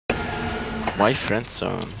Why friend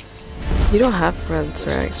zone? You don't have friends,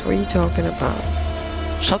 Rex. What are you talking about?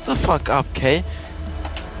 Shut the fuck up, Kay.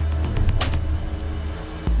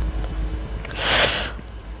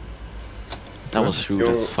 That was rude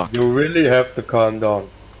as fuck. You really have to calm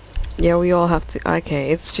down. Yeah, we all have to.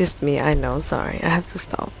 Okay, it's just me. I know. Sorry, I have to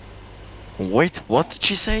stop. Wait, what did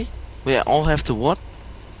she say? We all have to what?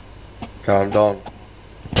 Calm down.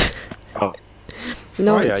 Oh.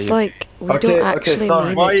 No, Why are it's you like we don't actually sorry.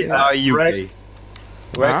 mean Why it. are you Rex?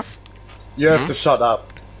 Rex, you have to shut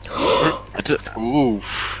up.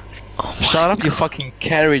 Oof. Oh Shut up, you fucking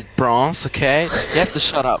carried bronze, okay? You have to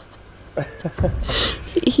shut up.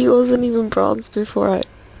 He wasn't even bronze before I...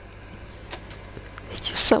 He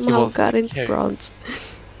just somehow got into carried. bronze.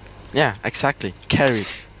 Yeah, exactly. Carried.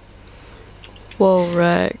 Whoa,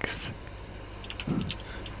 Rex.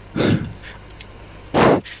 Okay,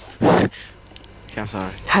 I'm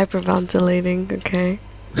sorry. Hyperventilating, okay?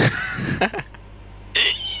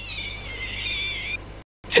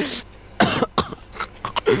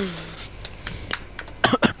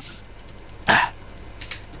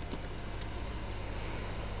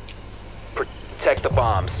 Protect the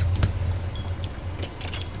bombs.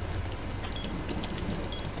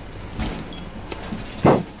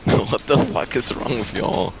 What the fuck is wrong with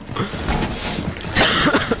y'all?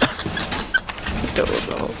 Don't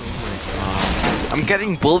know. I'm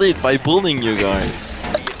getting bullied by bullying you guys. Be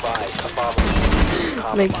advised, a bomb location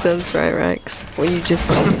is Makes sense, right, Rex? What you just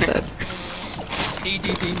said.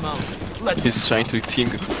 EDD mode. He's trying to team.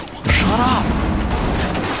 Shut up!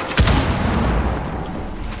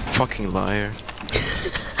 Fucking liar.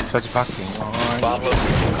 Such a fucking lie. Bomb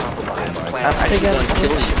location compromised. Plan They got gonna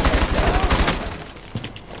kill you.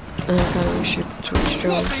 I gotta shoot the Twitch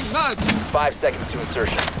drone. Swapping mugs. 5 seconds to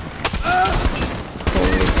insertion.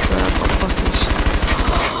 Holy crap, I'm fucking shit.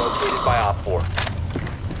 Located by Op 4.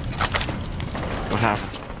 What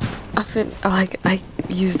happened? I've been, like, I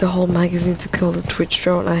used the whole magazine to kill the Twitch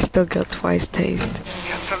drone. I still got twice tased.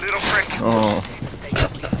 Oh.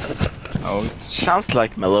 Oh. Sounds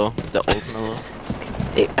like Mellow, the old Mellow.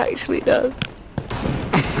 It actually does.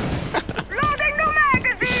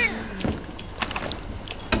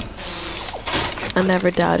 I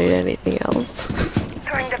never doubted anything else.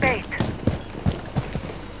 Throwing the bait.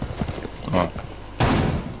 Oh.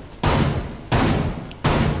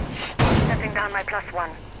 Setting down my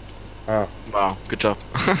 +1. Oh. Wow, good job.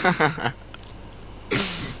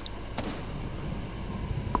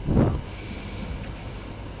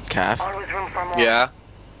 Calf? Always room for more. Yeah.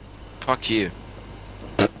 Fuck you.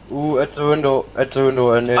 Ooh, at the window,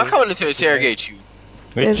 and I'm coming to interrogate you.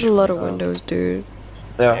 There's a lot of windows, dude.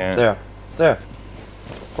 there, Yeah. there.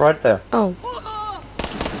 Right there. Oh,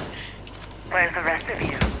 Where's the rest of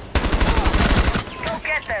you? Go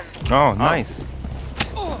get them. Oh, nice.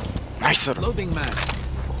 Nice. Loading mag.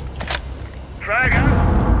 Frag out.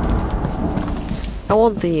 I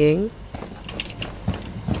want the Ying.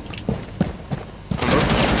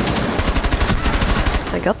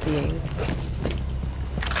 I got the Ying.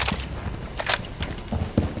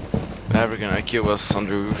 Maverick and IQ was on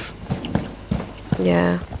the roof.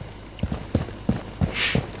 Yeah.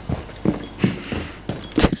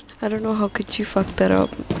 I don't know how could you fuck that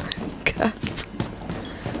up. God.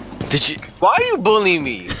 Did you? Why are you bullying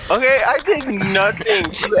me? Okay, I did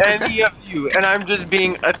nothing to any of you, and I'm just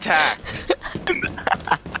being attacked.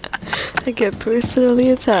 I get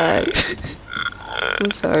personally attacked.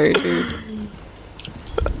 I'm sorry, dude.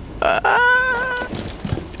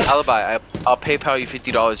 Alibi, I'll PayPal you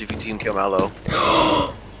 $50 if you team kill Mallow.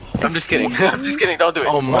 I'm just kidding. I'm just kidding. Don't do it.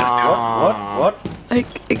 Oh my. What? Like,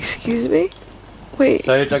 excuse me? Wait.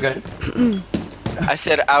 Say it again. I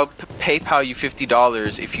said I'll PayPal you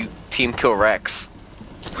 $50 if you team kill Rex.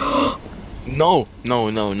 No.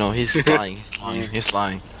 He's lying. He's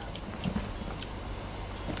lying.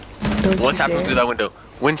 Don't One you tap him dare. through that window.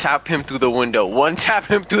 One tap him through the window. One tap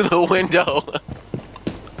him through the window.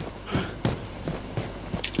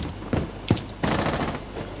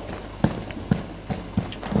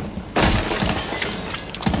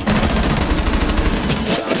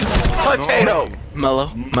 Potato.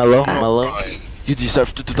 Mellow. You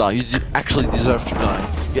deserve to die. You actually deserve to die.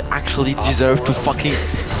 You actually deserve to fucking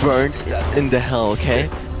burn in the hell, okay?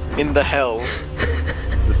 In the hell.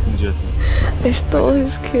 Listen, just. I stole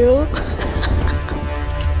his kill.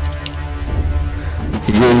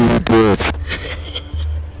 You did.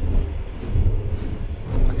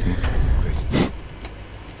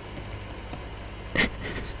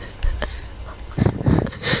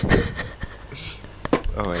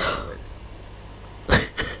 Oh wait.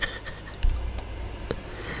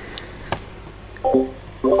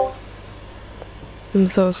 I'm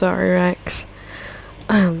so sorry, Rex.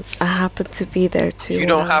 I happened to be there too. You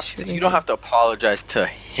don't have to. You don't have to apologize to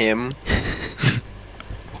him.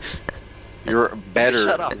 You're better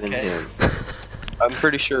than him. I'm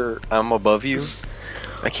pretty sure I'm above you.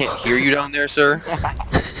 I can't hear you down there, sir.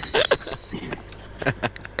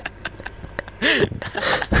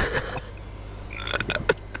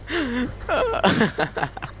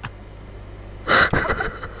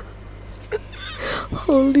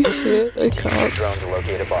 Holy shit, I can't. Drone to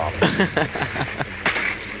locate a bomb.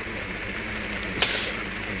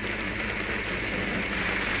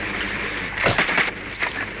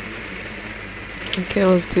 Okay,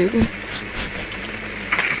 let's do this.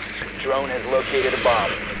 Drone has located a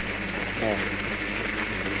bomb.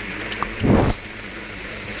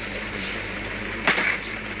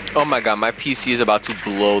 Oh my god, my PC is about to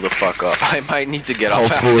blow the fuck up. I might need to get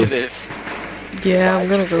off after this. Yeah, I'm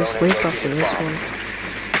gonna go sleep after this one.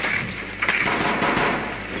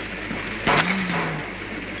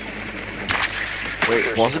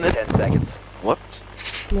 Wait, wasn't it? 10 seconds. What?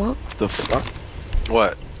 What? The fuck?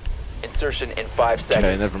 What? Insertion in 5 Okay,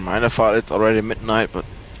 seconds. never mind. I thought it's already midnight, but...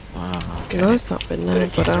 okay. No, it's not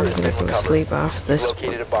midnight, but I'm gonna go sleep after this one.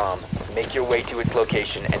 Located a bomb. Make your way to its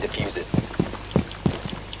location and defuse it.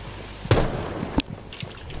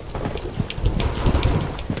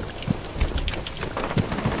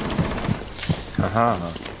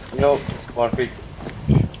 Aha. Yo, spawn pick.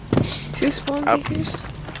 2 spawn Up. beakers?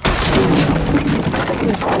 What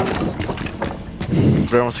is this?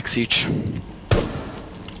 Everyone 6 each.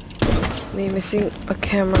 Me missing a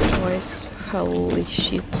camera twice. Holy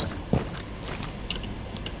shit.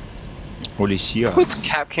 Holy shit. Puts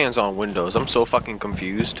cap cans on windows. I'm so fucking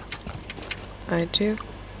confused. I do.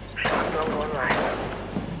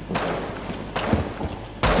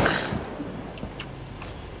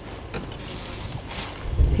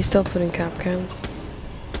 He's still putting cap cans.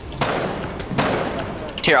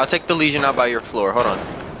 Here, I'll take the Legion out by your floor. Hold on.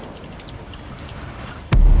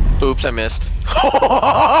 Oops, I missed.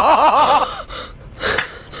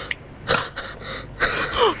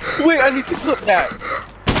 Wait, I need to clip that.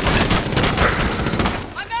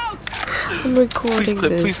 I'm recording Please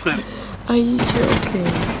clip, this. please clip. Are you joking?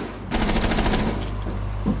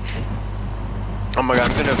 Oh my god,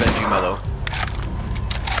 I'm gonna avenge you, Mello.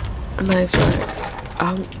 Nice Rex.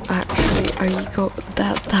 Actually, are you got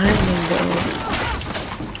that timing though?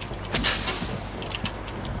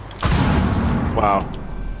 Wow.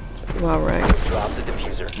 Wow, Rex. Drop the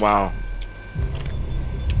diffuser. Wow.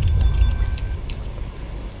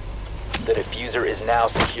 The diffuser is now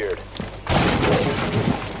secured.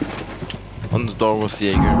 On the door was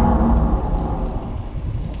Jaeger.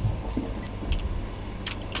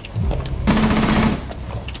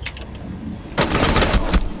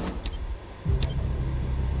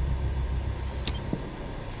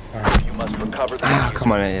 You must recover the Ah, diffuser.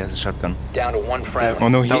 come on, he has a shotgun. Down to one friendly. Oh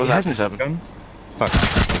no, he That was hasn't. after 7. Shotgun? Fuck.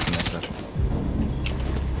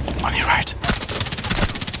 On your right.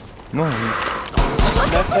 No,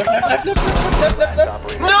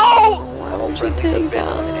 No! Why would you take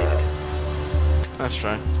that? Nice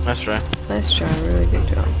try. Nice try. Nice try, really good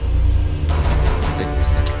job.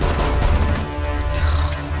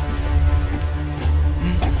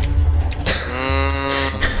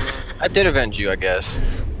 I did avenge you, I guess.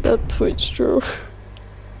 That Twitch drove.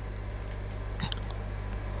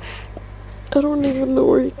 I don't even know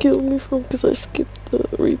where he killed me from because I skipped the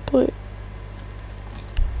replay.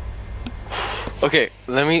 Okay,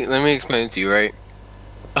 let me explain it to you, right?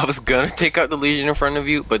 I was gonna take out the Legion in front of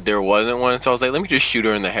you, but there wasn't one, so I was like, let me just shoot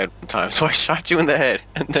her in the head one time. So I shot you in the head,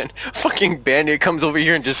 and then fucking Bandit comes over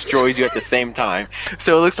here and destroys you at the same time.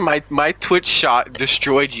 So it looks like my Twitch shot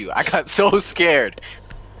destroyed you. I got so scared.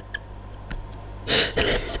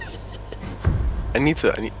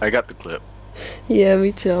 I got the clip. Yeah,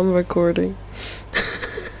 me too, I'm recording.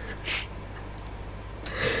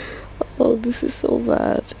 Oh, this is so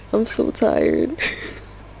bad. I'm so tired.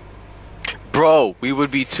 Bro, we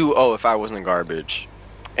would be 2-0 if I wasn't garbage.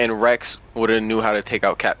 And Rex would've knew how to take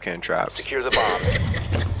out Capcan traps. Secure the bomb.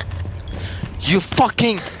 You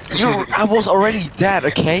fucking... I was already dead,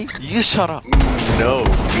 okay? You shut up. No,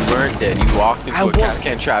 you weren't dead. You walked into I a was-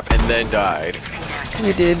 Capcan trap and then died.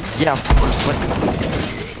 You did. Yeah, of course, but...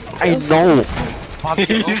 I know.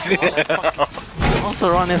 He's-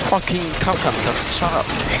 Also running fucking Capcom, just shut up.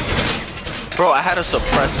 Bro, I had a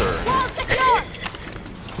suppressor.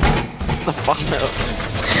 What the fuck?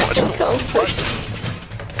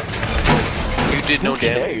 You did no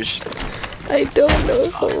damage. I don't know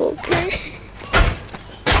if I'm okay.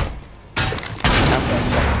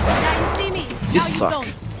 You suck.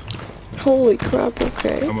 Holy crap,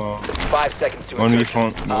 okay. Come on. 5 seconds to Only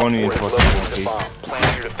insertion. phone- Op only 4 enforcement has located the case. bomb.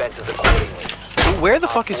 Plan your defenses accordingly. So where the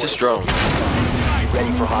fuck is this drone?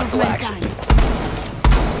 Ready for hostile action.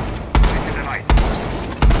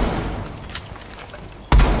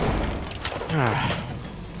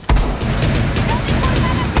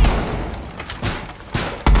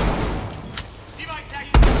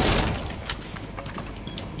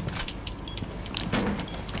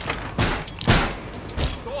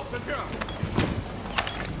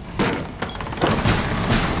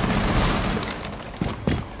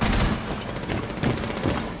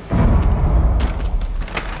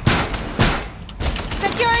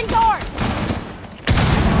 Securing door.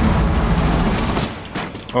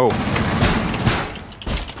 Oh,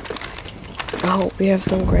 I hope we have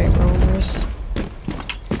some great roamers.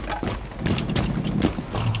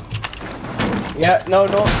 Yeah, no,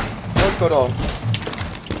 no. Don't go down.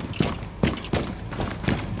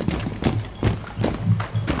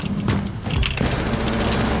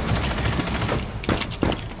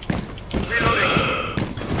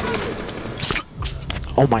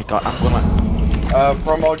 Oh my god, I'm gonna...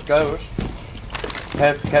 Promote goes.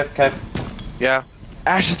 Kev. Yeah.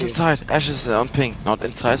 Ash is inside. Ash is on ping. Not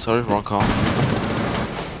inside, sorry, wrong call.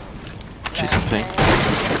 She's on ping.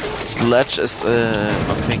 Sledge is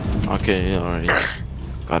on ping. Okay, already.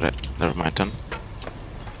 Got it. Never mind then.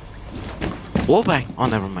 Wallbang! Oh,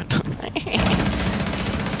 never mind.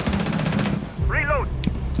 Reload.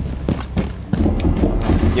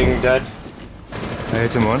 Young dead. I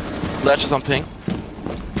hit him once. Sledge is on ping.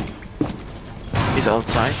 He's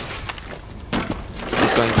outside.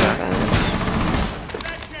 He's going back.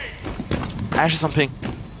 Ash is on ping.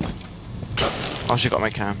 Oh, she got my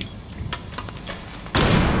cam.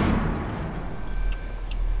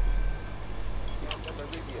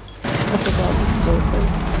 I forgot this is open.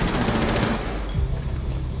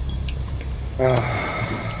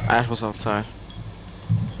 Ash was outside.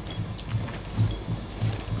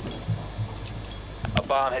 A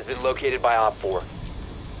bomb has been located by Op 4.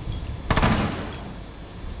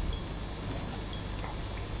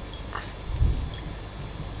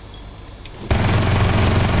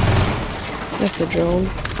 That's a drone.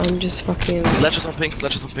 I'm just fucking... Sledge is on ping.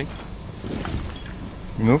 Sledge is on ping.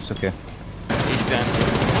 He moves? Okay. He's behind.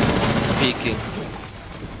 He's peeking.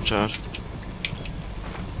 Charge.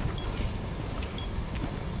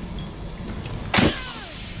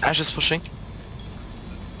 Ash is pushing.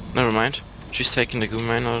 Never mind. She's taking the goo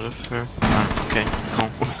mine out of her. Ah, okay,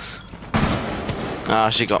 calm. Ah,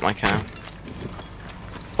 she got my cam.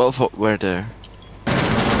 Both were there.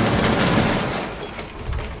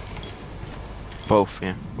 Both,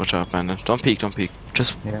 yeah. Watch out, Bandit. Don't peek, don't peek.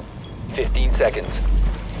 Just 15 seconds.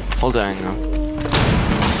 hold the angle.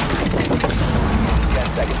 10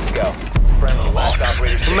 seconds to go. Friendly, last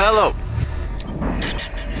operator standing. Mellow!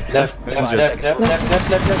 Left. Oh,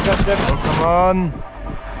 come on!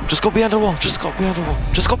 Just go behind the wall. Just go behind the wall.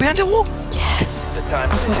 Just go behind the wall. Yes! The time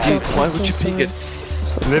for fucked the Dude, up, why I'm would so you peek sorry. it? I'm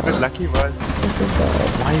so A little bit sorry. lucky, but... I'm so sorry.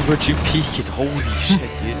 Why would you peek it? Holy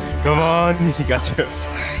shit, dude. Come on! He got you.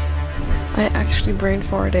 I actually brain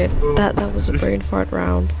farted. That was a brain fart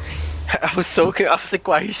round. I was so I was like,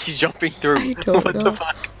 why is she jumping through? I don't What know. the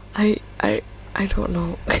fuck? I don't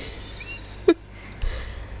know.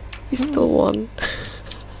 We still won.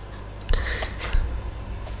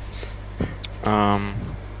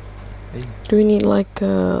 Do we need like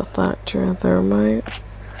a Thatcher and Thermite?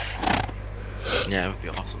 Yeah, it would be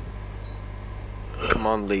awesome. Come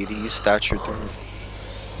on, lady, you stature through.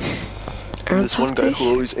 Ernst This one guy who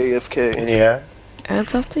always AFK. Yeah.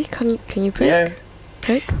 Can you pick? Yeah.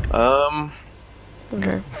 Pick?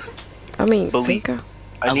 Okay. I mean, Believe- think.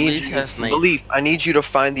 I need Elise you, has name. Belief, I need you to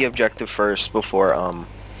find the objective first before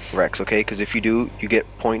Rex, okay? Because if you do, you get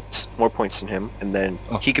points, more points than him, and then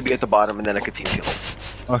he could be at the bottom, and then I could team kill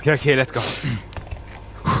him. Okay, let's go.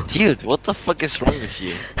 Dude, what the fuck is wrong with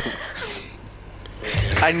you?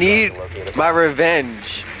 I need my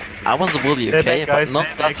revenge. I was a bully, okay? But not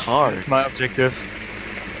that hard. That's my objective.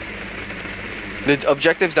 The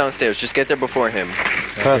objective's downstairs. Just get there before him.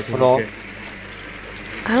 First floor.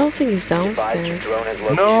 I don't think he's Be advised your downstairs. drone has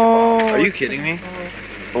located No! Are you kidding me?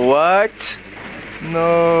 What?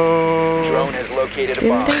 No! Drone has located a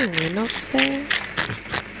Didn't bomb. they win upstairs?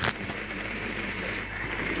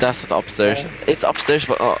 That's not upstairs. It's upstairs,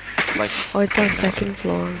 but like, Oh, it's on second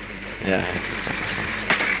floor. yeah, it's the second floor.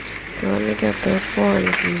 Okay, let me get third floor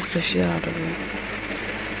and use the shit out of it.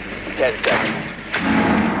 10 seconds.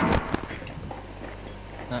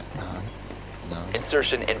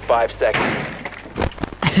 Insertion in 5 seconds.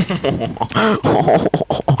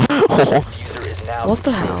 User is now found What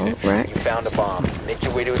the explosive. hell, Rex? You found a bomb. Make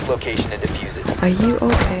your way to its location and defuse it. Are you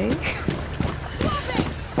okay?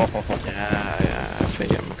 Yeah, I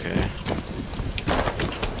think I'm okay.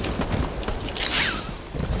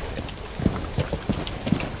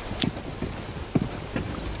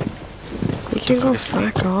 You can go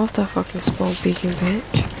fuck off, that fucking small beacon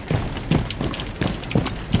bitch.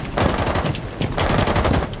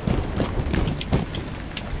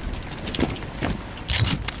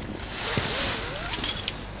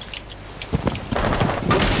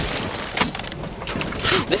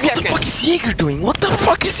 This What the fuck is Jaeger doing? What the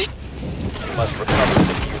fuck is he? Must recover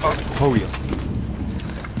the diffuser. For real.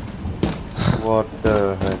 What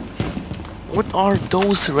the heck? What are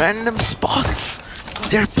those random spots?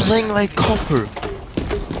 They're playing like copper.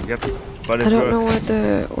 Yep. But it I don't know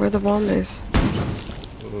works. where the bomb is.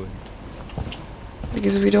 Oh.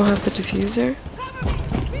 Because we don't have the diffuser.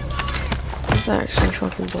 That's actually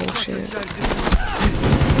fucking bullshit.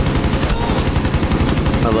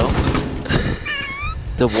 Hello?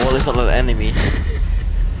 The wall is not an enemy.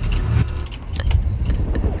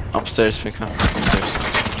 Upstairs, Finka. Upstairs.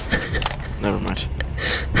 Never mind.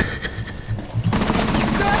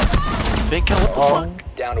 Finka, what the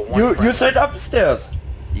fuck? Down to one You friendly. said upstairs.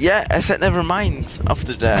 Yeah, I said never mind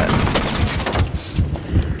after that.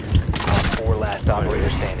 4 last operator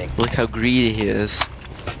standing. Look how greedy he is.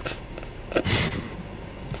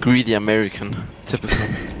 Greedy American. Typical.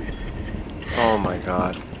 Oh my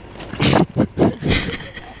god.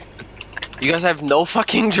 You guys have no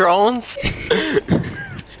fucking drones?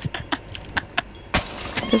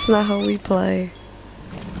 That's not how we play.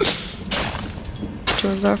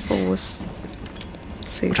 Drones are fools.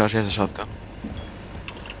 See. Josh has a shotgun.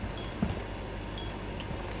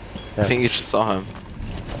 I Yeah. think you just saw him.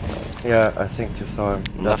 Yeah, I think you saw him.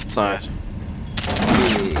 Left side.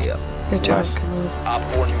 Good job, Nice. Camille. Op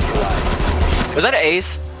 4 neutralized. Was that an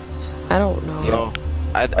ace? I don't know. No,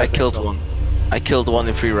 I think killed so. one. I killed one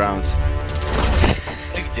in 3 rounds.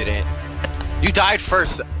 No, you didn't. You died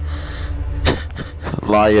first.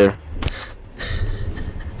 Liar.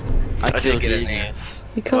 I I did killed get an Jaeger. ace.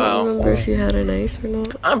 You can't Wow. remember if you had an ace or not.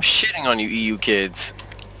 I'm shitting on you EU kids.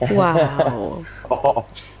 Wow. Oh,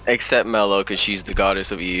 Except Mello, cause she's the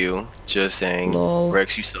goddess of EU. Just saying. Lol.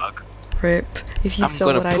 Rex, you suck. Rip. If you I'm saw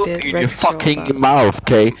gonna what I poop did, in your Rex saw fucking that. mouth,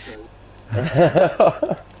 okay?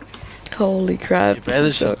 Holy crap, You this better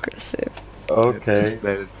is so shut- aggressive. okay.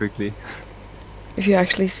 Explain it quickly. If you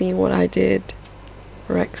actually seen what I did,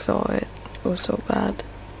 Rex saw it. It was so bad.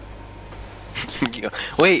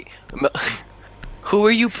 Wait, who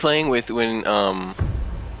were you playing with when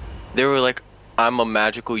they were like, "I'm a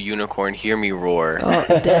magical unicorn, hear me roar"? Oh,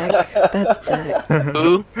 Deck. That's Deck.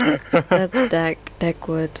 Who? That's Deck.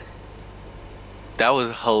 Deckwood. That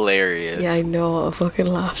was hilarious. Yeah, I know. I fucking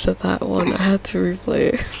laughed at that one. I had to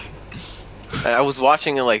replay it. I was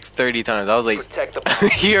watching it like 30 times. I was like, Protect the bomb.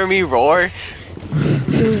 "Hear me roar."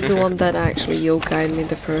 He was the one that actually yoga-eyed me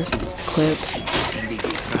the first clip.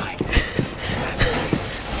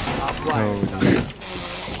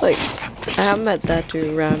 Like, I have met that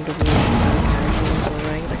dude randomly or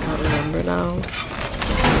ranked, I can't remember now.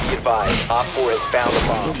 Be advised, Op 4 has found a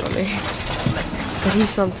bomb. Funny. But he's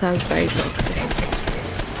sometimes very toxic.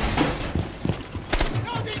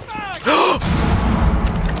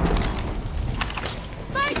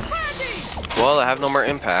 Well, I have no more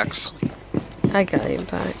impacts. I got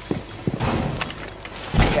impacts.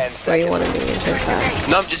 10 Why you seconds. wanted me to impact?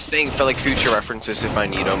 No, I'm just saying for like future references if I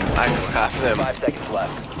need them. I know half of them. 5 seconds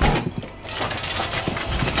left.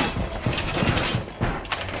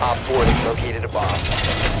 Op 4 has located a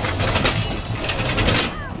bomb.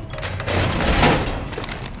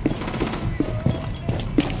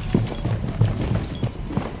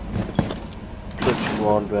 Which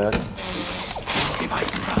one, Brad?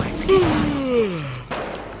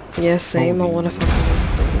 Yeah, same. I wanna fucking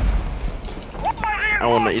sleep. I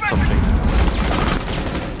wanna eat something.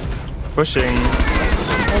 Pushing.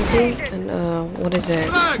 Empty and what is it?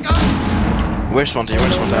 Where's Monty?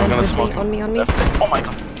 Where's Monty? I'm gonna With smoke me, him. on me, on me. Oh my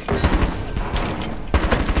god.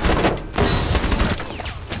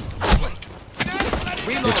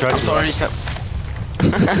 You tried I'm to- sorry, Cap.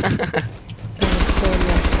 This is so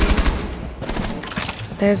messy.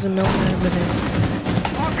 There's a nomad over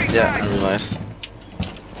there. Yeah, I realized.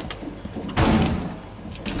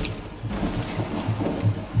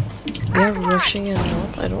 They're rushing and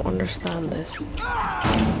not. I don't understand this.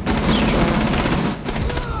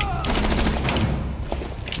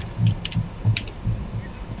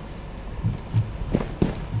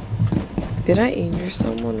 Did I injure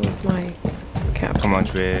someone with my cap? Come on,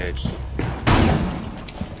 Twitch.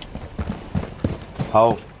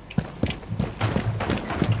 How?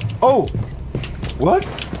 Oh! What?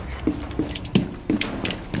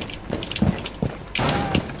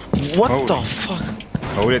 What Holy. the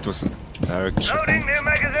fuck? Oh, that was direct shot. Loading new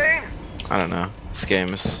magazine. I don't know. This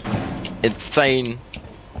game is insane.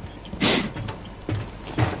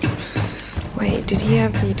 Wait, did he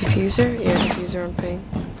have the diffuser? Yeah, diffuser on ping.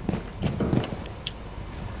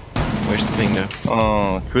 Where's the ping though?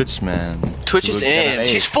 Oh, Twitch, man. Twitch is Look at in. that.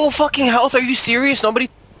 She's full fucking health. Are you serious? Nobody.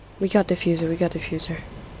 We got diffuser, we got diffuser.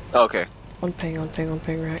 Okay. On ping,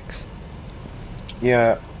 Rex.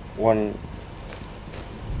 Yeah, one.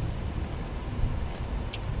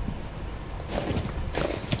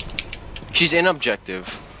 She's in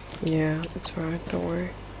objective. Yeah, it's fine, don't worry.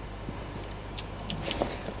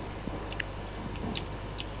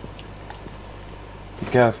 Be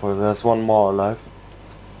careful, there's one more alive.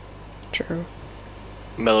 True.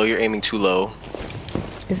 Mello, you're aiming too low.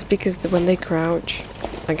 It's because when they crouch,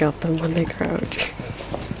 I got them when they crouch.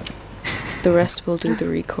 The rest will do the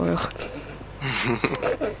recoil.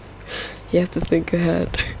 You have to think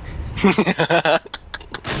ahead.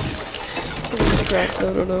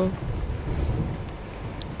 No.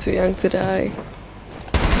 Too young to die.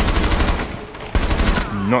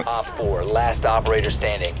 Nice. Op 4, last operator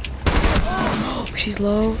standing. Oh, she's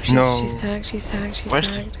low. No. She's tagged, she's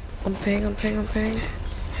Where's- tagged. On ping. On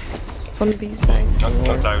B side.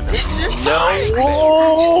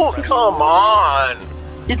 No! Come on!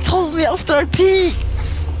 You told me after I peeked!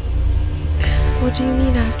 What do you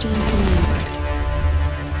mean after you peeked?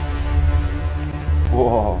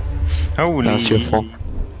 Whoa. Holy. That's your fault.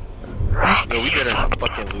 No, we better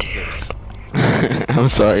fucking lose this. I'm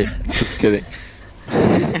sorry. Just kidding.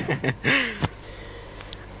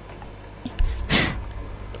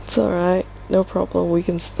 It's alright. No problem. We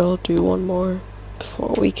can still do one more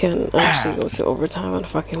before we can actually go to overtime and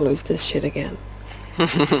fucking lose this shit again.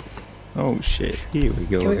 Oh shit. Here we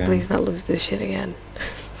go Can we again. please not lose this shit again?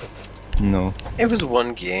 No. It was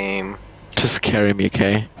one game. Just carry me,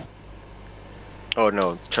 okay? Oh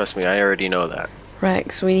no, trust me, I already know that.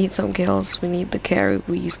 Rex, we need some kills. We need the carry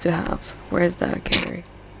we used to have. Where's that carry?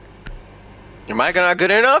 Am I not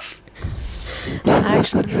good enough?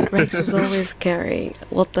 Actually, Rex was always carry.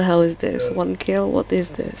 What the hell is this? One kill? What is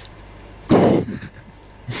this?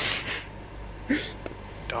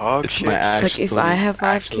 Dog It's shit. my actual... Like, if I have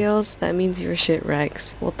 5 kills, that means you're shit,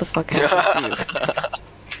 Rex. What the fuck happened to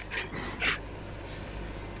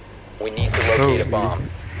you? We need to locate a bomb.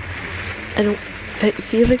 And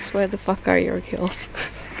Felix, where the fuck are your kills?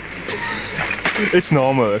 It's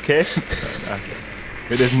normal, okay?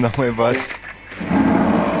 It isn't normal, but...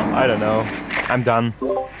 I don't know. I'm done.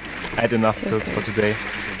 I had enough kills for today.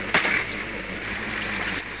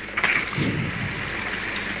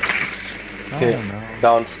 I Okay, don't know.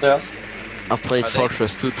 downstairs. I played Are they-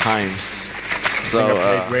 Fortress 2 times. I So, played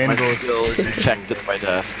my Rainbows. skill is infected by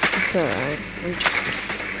that. It's alright.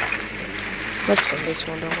 Let's win this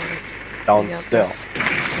one, don't worry. We got Downstairs. this.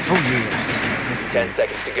 Oh yeah. 10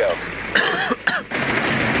 seconds to go.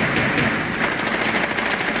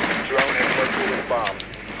 Drone has located a bomb.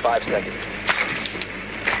 5 seconds.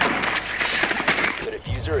 The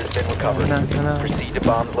diffuser has been recovered. Proceed to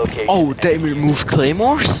bomb's location. Oh, they removed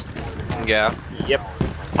claymores? Yeah. Yep.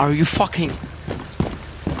 Are you fucking...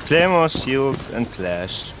 Claymore, shields, and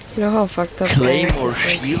clash. You know how fucked up Claymore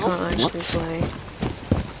Rex is? You shields? can't actually What? play.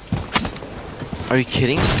 Are you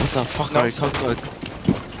kidding? What the fuck are you talking about?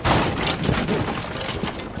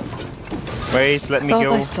 Wait, let I me thought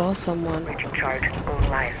go. I saw someone. Waiting charge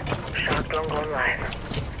online. Shot long online.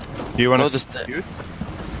 Do you want No, to just the- fuse?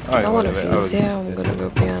 I want to whatever. fuse, yeah, I'm gonna go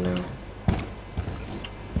piano.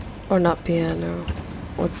 Or not piano.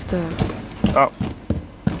 What's the... Oh,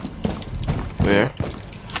 Where?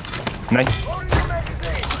 nice.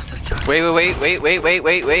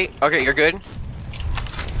 Wait. Okay, you're good.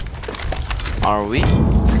 Are we?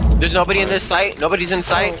 There's nobody in this site. Nobody's in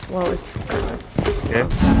sight. Oh, well, it's kind of... Yeah.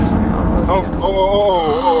 Oh,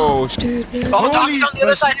 Oh, dude, no. Oh, Doc is Holy on the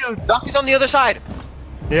other side. shield. Doc is on the other side.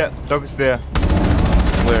 Yeah, dog is there.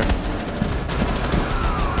 Where?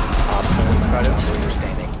 Op 4, last operator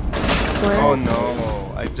standing. Where? Oh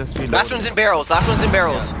no, I just reloaded. Last one's in barrels. Last one's in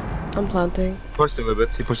barrels. I'm planting. Pushed a little bit.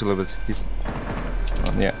 He pushed a little bit. He's...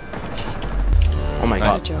 yeah. Oh my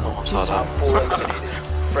god. Good job. Almost saw Op that. 4 eliminated.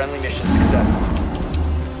 Friendly mission successful.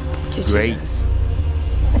 GG. Great.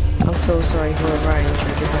 I'm so sorry whoever I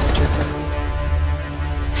injured if I injured someone.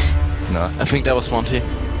 No. I think that was Monty.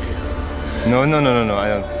 No, I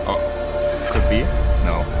don't. Oh. Could be?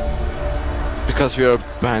 No. Because we were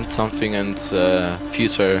behind something and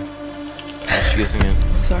Fuse were fusing it.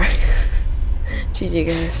 Sorry. GG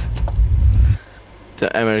guys. the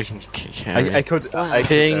American carry. I could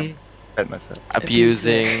Ping, bet myself.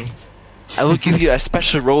 abusing. I will give you a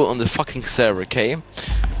special role on the fucking server, okay?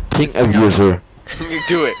 Ping abuser.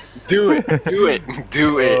 Do it. Do it. Do it.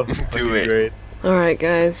 Do it. Oh, Do fucking it. Great. Alright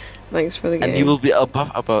guys, thanks for the game. And you will be above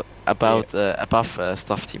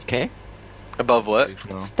staff team, okay? Above what?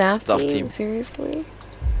 No. Staff Staff team, team. seriously?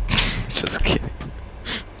 Just kidding.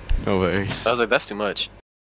 No worries. I was like, that's too much.